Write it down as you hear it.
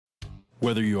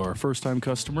Whether you are a first-time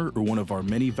customer or one of our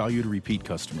many valued repeat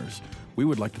customers, we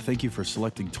would like to thank you for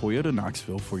selecting Toyota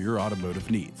Knoxville for your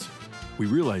automotive needs. We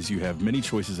realize you have many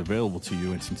choices available to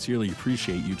you and sincerely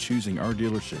appreciate you choosing our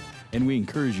dealership, and we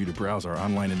encourage you to browse our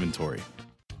online inventory.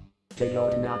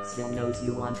 Toyota Knoxville knows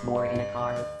you want more in a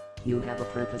car. You have a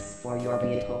purpose for your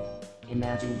vehicle.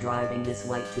 Imagine driving this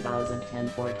white 2010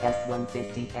 Ford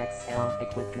F-150 XL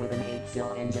equipped with an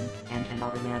 8-cylinder engine and an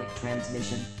automatic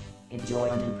transmission. Enjoy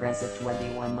an impressive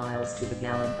 21 miles to the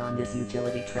gallon on this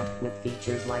utility truck with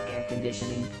features like air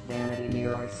conditioning, vanity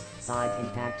mirrors, side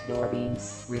impact door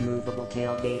beams, removable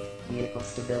tailgate, vehicle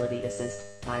stability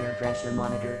assist, tire pressure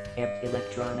monitor,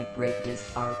 electronic brake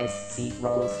disc RSC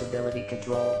roll stability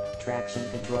control, traction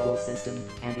control system,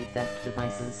 anti-theft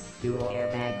devices, dual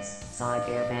airbags, side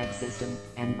airbag system,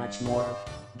 and much more.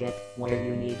 Get where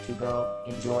you need to go,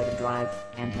 enjoy the drive,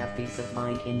 and have peace of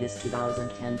mind in this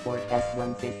 2010 Ford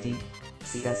F-150.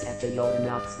 See us at Toyota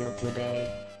Knoxville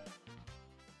today.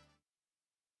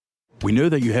 We know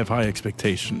that you have high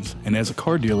expectations, and as a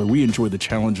car dealer, we enjoy the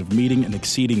challenge of meeting and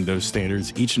exceeding those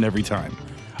standards each and every time.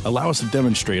 Allow us to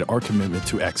demonstrate our commitment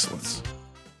to excellence.